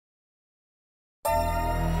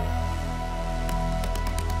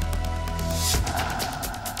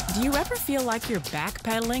Do you ever feel like you're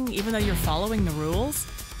backpedaling even though you're following the rules?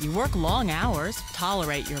 You work long hours,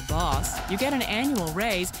 tolerate your boss, you get an annual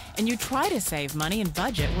raise, and you try to save money and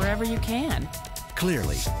budget wherever you can.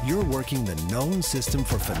 Clearly, you're working the known system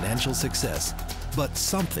for financial success, but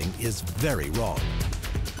something is very wrong.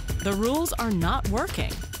 The rules are not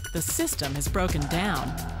working. The system is broken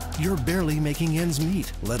down. You're barely making ends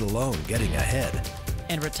meet, let alone getting ahead.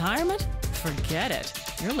 And retirement? Forget it.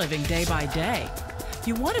 You're living day by day.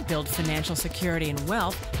 You want to build financial security and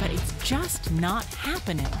wealth, but it's just not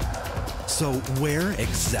happening. So where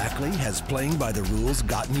exactly has playing by the rules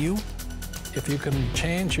gotten you? If you can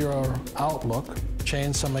change your outlook,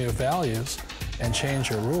 change some of your values, and change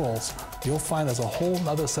your rules, you'll find there's a whole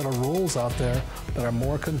other set of rules out there that are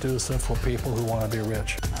more conducive for people who want to be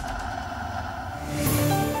rich.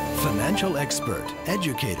 Financial expert,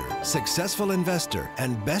 educator, successful investor,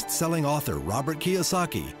 and best-selling author Robert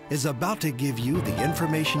Kiyosaki is about to give you the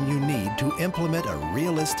information you need to implement a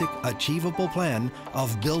realistic, achievable plan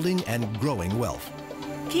of building and growing wealth.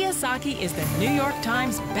 Kiyosaki is the New York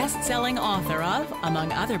Times best-selling author of,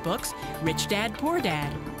 among other books, Rich Dad, Poor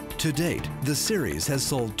Dad. To date, the series has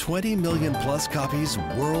sold 20 million plus copies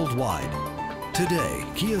worldwide. Today,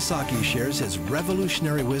 Kiyosaki shares his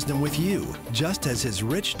revolutionary wisdom with you, just as his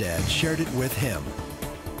rich dad shared it with him.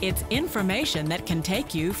 It's information that can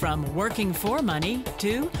take you from working for money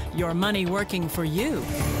to your money working for you.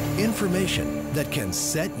 Information that can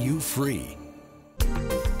set you free.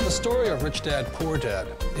 The story of Rich Dad, Poor Dad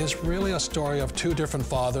is really a story of two different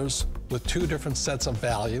fathers with two different sets of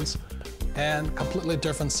values and completely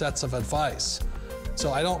different sets of advice.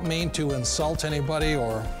 So I don't mean to insult anybody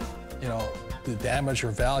or, to damage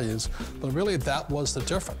your values, but really that was the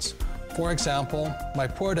difference. For example, my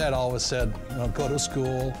poor dad always said, go to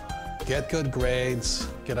school, get good grades,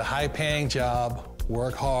 get a high-paying job,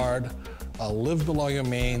 work hard, live below your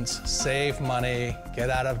means, save money,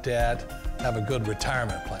 get out of debt, have a good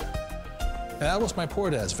retirement plan. And that was my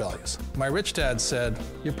poor dad's values. My rich dad said,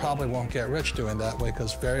 you probably won't get rich doing that way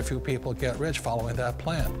because very few people get rich following that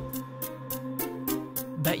plan.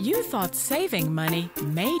 But you thought saving money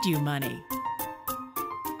made you money.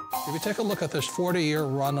 If you take a look at this 40-year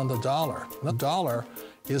run on the dollar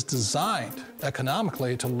is designed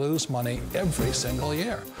economically to lose money every single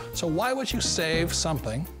year. So why would you save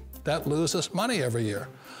something that loses money every year?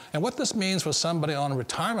 And what this means for somebody on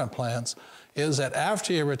retirement plans is that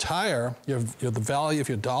after you retire, the value of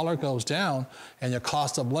your dollar goes down and your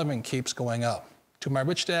cost of living keeps going up. To my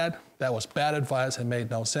rich dad, that was bad advice and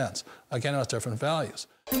made no sense. Again, it was different values.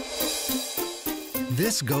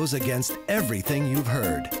 This goes against everything you've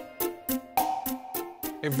heard.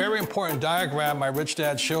 A very important diagram my rich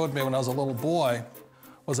dad showed me when I was a little boy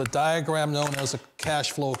was a diagram known as a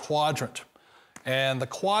cash flow quadrant. And the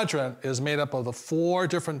quadrant is made up of the 4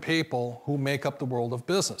 different people who make up the world of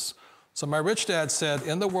business. So my rich dad said,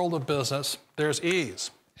 in the world of business, there's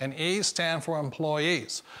E's, and E's stand for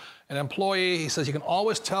employees. An employee, he says, you can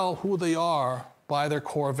always tell who they are by their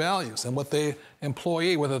core values. And what the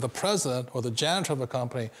employee, whether the president or the janitor of a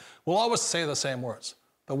company, will always say the same words.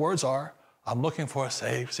 The words are, I'm looking for a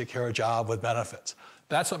safe, secure job with benefits.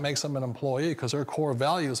 That's what makes them an employee, because their core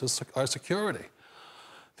values are security.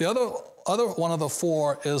 The other one of the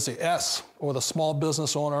 4 is the S, or the small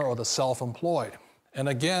business owner or the self-employed. And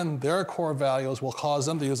again, their core values will cause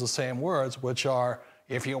them to use the same words, which are,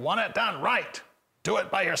 if you want it done right, do it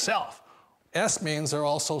by yourself. S means they're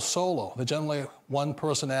also solo. They're generally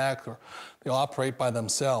one-person act, or they operate by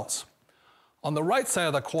themselves. On the right side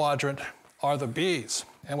of the quadrant are the B's.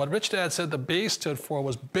 And what Rich Dad said the B stood for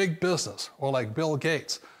was big business, or like Bill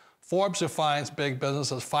Gates. Forbes defines big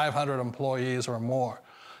business as 500 employees or more.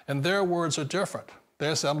 And their words are different.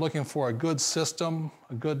 They say, I'm looking for a good system,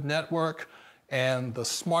 a good network, and the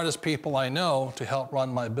smartest people I know to help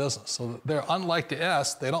run my business. So they're unlike the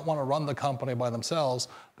S. They don't want to run the company by themselves.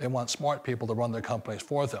 They want smart people to run their companies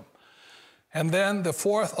for them. And then the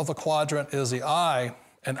 4th of the quadrant is the I,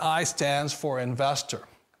 and I stands for investor.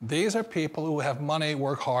 These are people who have money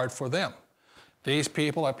work hard for them. These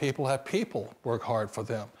people are people who have people work hard for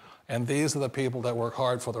them. And these are the people that work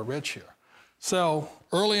hard for the rich here. So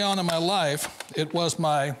early on in my life, it was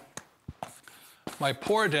my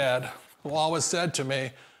poor dad who always said to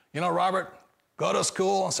me, Robert, go to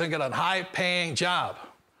school and so get a high-paying job.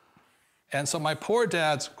 And so my poor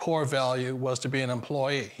dad's core value was to be an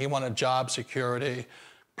employee. He wanted job security,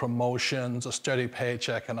 promotions, a steady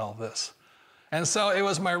paycheck, and all this. And so it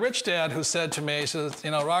was my rich dad who said to me, he says,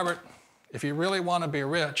 Robert, if you really want to be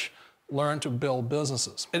rich, learn to build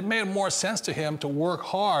businesses. It made more sense to him to work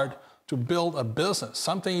hard to build a business,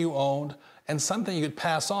 something you owned, and something you could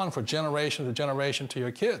pass on for generation to generation to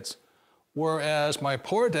your kids. Whereas my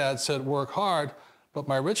poor dad said, work hard, but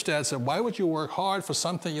my rich dad said, why would you work hard for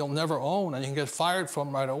something you'll never own and you can get fired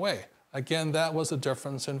from right away? Again, that was the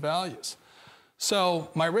difference in values. So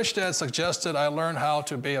my rich dad suggested I learn how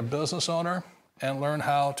to be a business owner and learn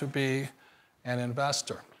how to be an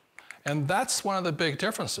investor. And that's one of the big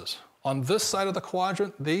differences. On this side of the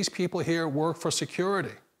quadrant, these people here work for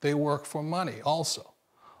security. They work for money also.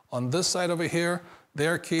 On this side over here,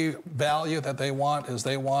 their key value that they want is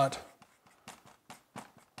they want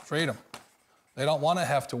freedom. They don't want to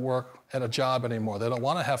have to work at a job anymore. They don't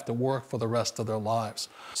want to have to work for the rest of their lives.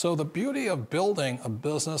 So the beauty of building a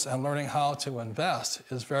business and learning how to invest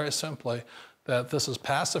is very simply that this is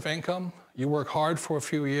passive income. You work hard for a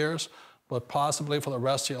few years, but possibly for the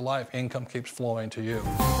rest of your life, income keeps flowing to you.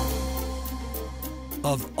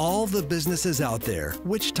 Of all the businesses out there,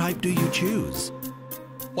 which type do you choose?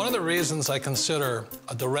 One of the reasons I consider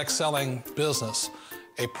a direct selling business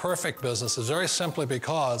a perfect business is very simply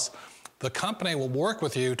because the company will work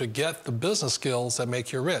with you to get the business skills that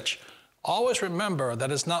make you rich. Always remember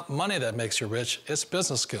that it's not money that makes you rich, it's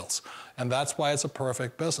business skills. And that's why it's a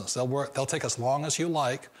perfect business. They'll take as long as you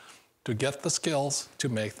like to get the skills to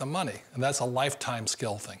make the money. And that's a lifetime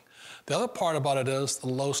skill thing. The other part about it is the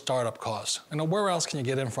low startup cost. Where else can you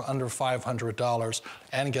get in for under $500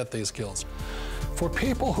 and get these skills? For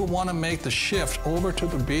people who want to make the shift over to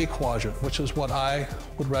the B quadrant, which is what I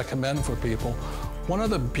would recommend for people, one of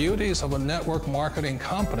the beauties of a network marketing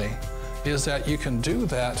company is that you can do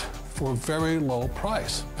that for a very low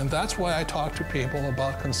price. And that's why I talk to people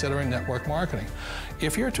about considering network marketing.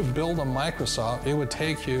 If you're to build a Microsoft, it would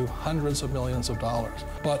take you hundreds of millions of dollars.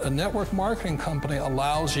 But a network marketing company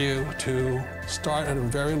allows you to start at a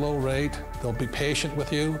very low rate. They'll be patient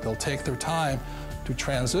with you. They'll take their time to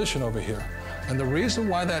transition over here. And the reason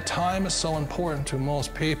why that time is so important to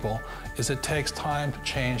most people is it takes time to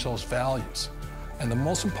change those values. And the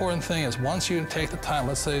most important thing is once you take the time,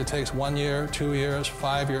 let's say it takes 1 year, 2 years,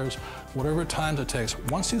 5 years, whatever time it takes,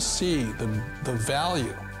 once you see the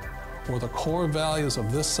value or the core values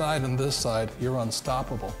of this side and this side, you're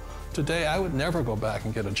unstoppable. Today, I would never go back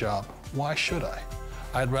and get a job. Why should I?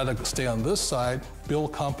 I'd rather stay on this side,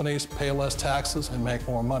 build companies, pay less taxes, and make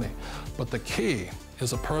more money. But the key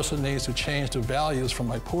is a person needs to change the values from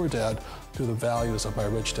my poor dad to the values of my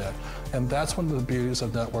rich dad. And that's one of the beauties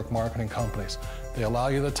of network marketing companies. They allow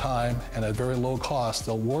you the time, and at very low cost,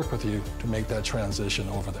 they'll work with you to make that transition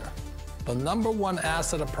over there. The #1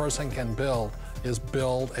 asset a person can build is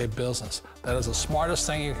build a business. That is the smartest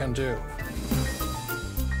thing you can do.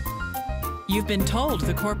 You've been told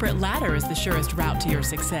the corporate ladder is the surest route to your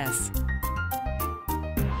success.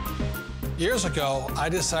 Years ago, I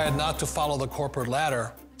decided not to follow the corporate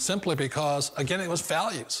ladder simply because, again, it was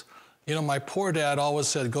values. You know, my poor dad always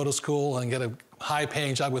said, go to school and get a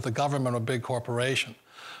high-paying job with the government or a big corporation.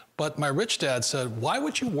 But my rich dad said, why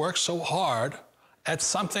would you work so hard at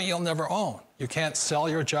something you'll never own? You can't sell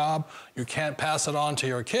your job. You can't pass it on to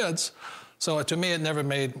your kids. So to me, it never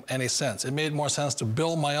made any sense. It made more sense to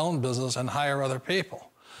build my own business and hire other people.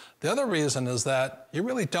 The other reason is that you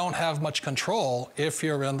really don't have much control if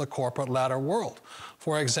you're in the corporate ladder world.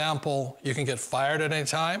 For example, you can get fired at any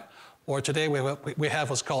time, or today we have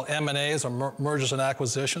what's called M&As, or mergers and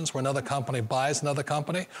acquisitions, where another company buys another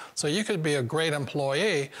company. So you could be a great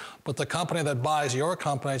employee, but the company that buys your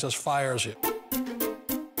company just fires you.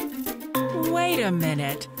 Wait a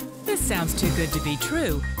minute. This sounds too good to be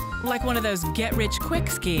true. Like one of those get-rich-quick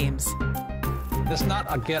schemes. It's not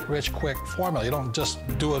a get-rich-quick formula. You don't just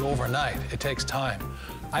do it overnight. It takes time.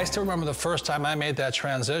 I still remember the first time I made that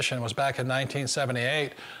transition was back in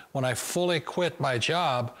 1978 when I fully quit my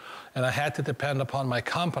job and I had to depend upon my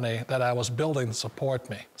company that I was building to support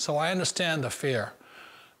me. So I understand the fear.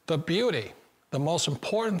 The beauty, the most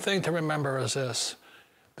important thing to remember is this.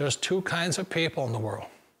 There's two kinds of people in the world.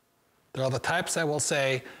 There are the types that will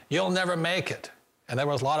say, you'll never make it. And I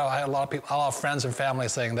had a lot of people, a lot of friends and family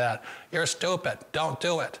saying that. You're stupid, don't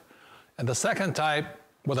do it. And the second type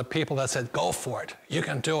were the people that said, go for it, you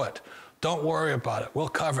can do it. Don't worry about it, we'll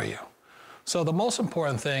cover you. So the most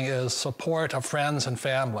important thing is support of friends and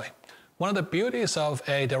family. One of the beauties of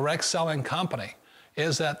a direct selling company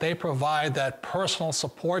is that they provide that personal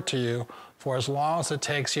support to you for as long as it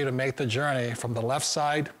takes you to make the journey from the left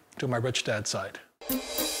side to my rich dad side.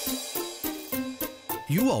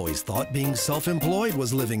 You always thought being self-employed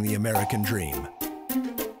was living the American dream.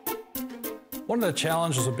 One of the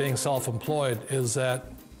challenges of being self-employed is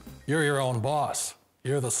that you're your own boss.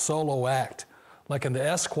 You're the solo act. Like in the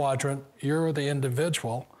S quadrant, you're the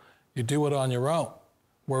individual. You do it on your own.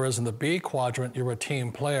 Whereas in the B quadrant, you're a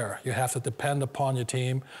team player. You have to depend upon your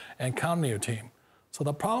team and count on your team. So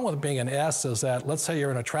the problem with being an S is that, let's say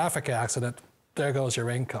you're in a traffic accident, there goes your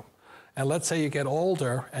income. And let's say you get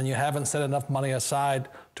older and you haven't set enough money aside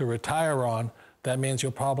to retire on, that means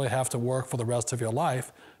you'll probably have to work for the rest of your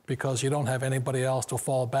life because you don't have anybody else to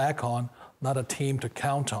fall back on, not a team to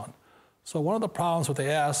count on. So one of the problems with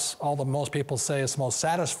the S, although most people say it's the most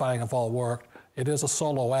satisfying of all work, it is a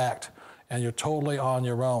solo act, and you're totally on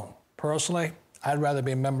your own. Personally, I'd rather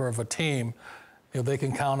be a member of a team. They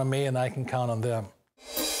can count on me and I can count on them.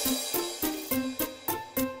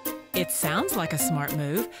 It sounds like a smart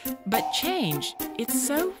move, but change, it's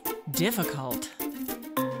so difficult.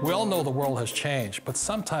 We all know the world has changed, but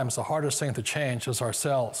sometimes the hardest thing to change is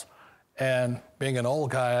ourselves. And being an old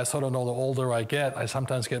guy, I sort of know the older I get, I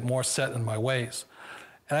sometimes get more set in my ways.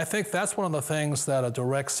 And I think that's one of the things that a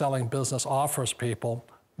direct selling business offers people,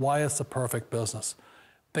 why it's the perfect business.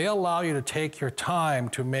 They allow you to take your time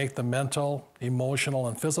to make the mental, emotional,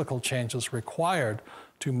 and physical changes required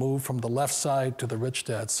to move from the left side to the rich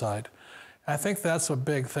dad side. I think that's a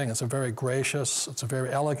big thing. It's a very gracious, it's a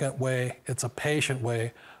very elegant way, it's a patient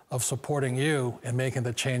way of supporting you in making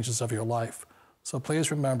the changes of your life. So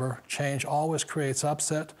please remember, change always creates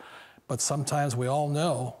upset, but sometimes we all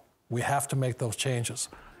know we have to make those changes.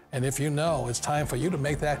 And if you know it's time for you to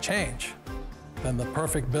make that change, then the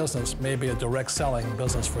perfect business may be a direct selling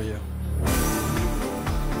business for you.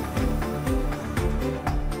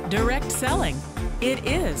 Direct selling. It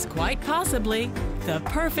is quite possibly the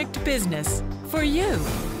perfect business for you.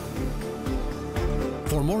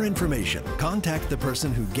 For more information, contact the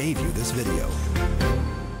person who gave you this video.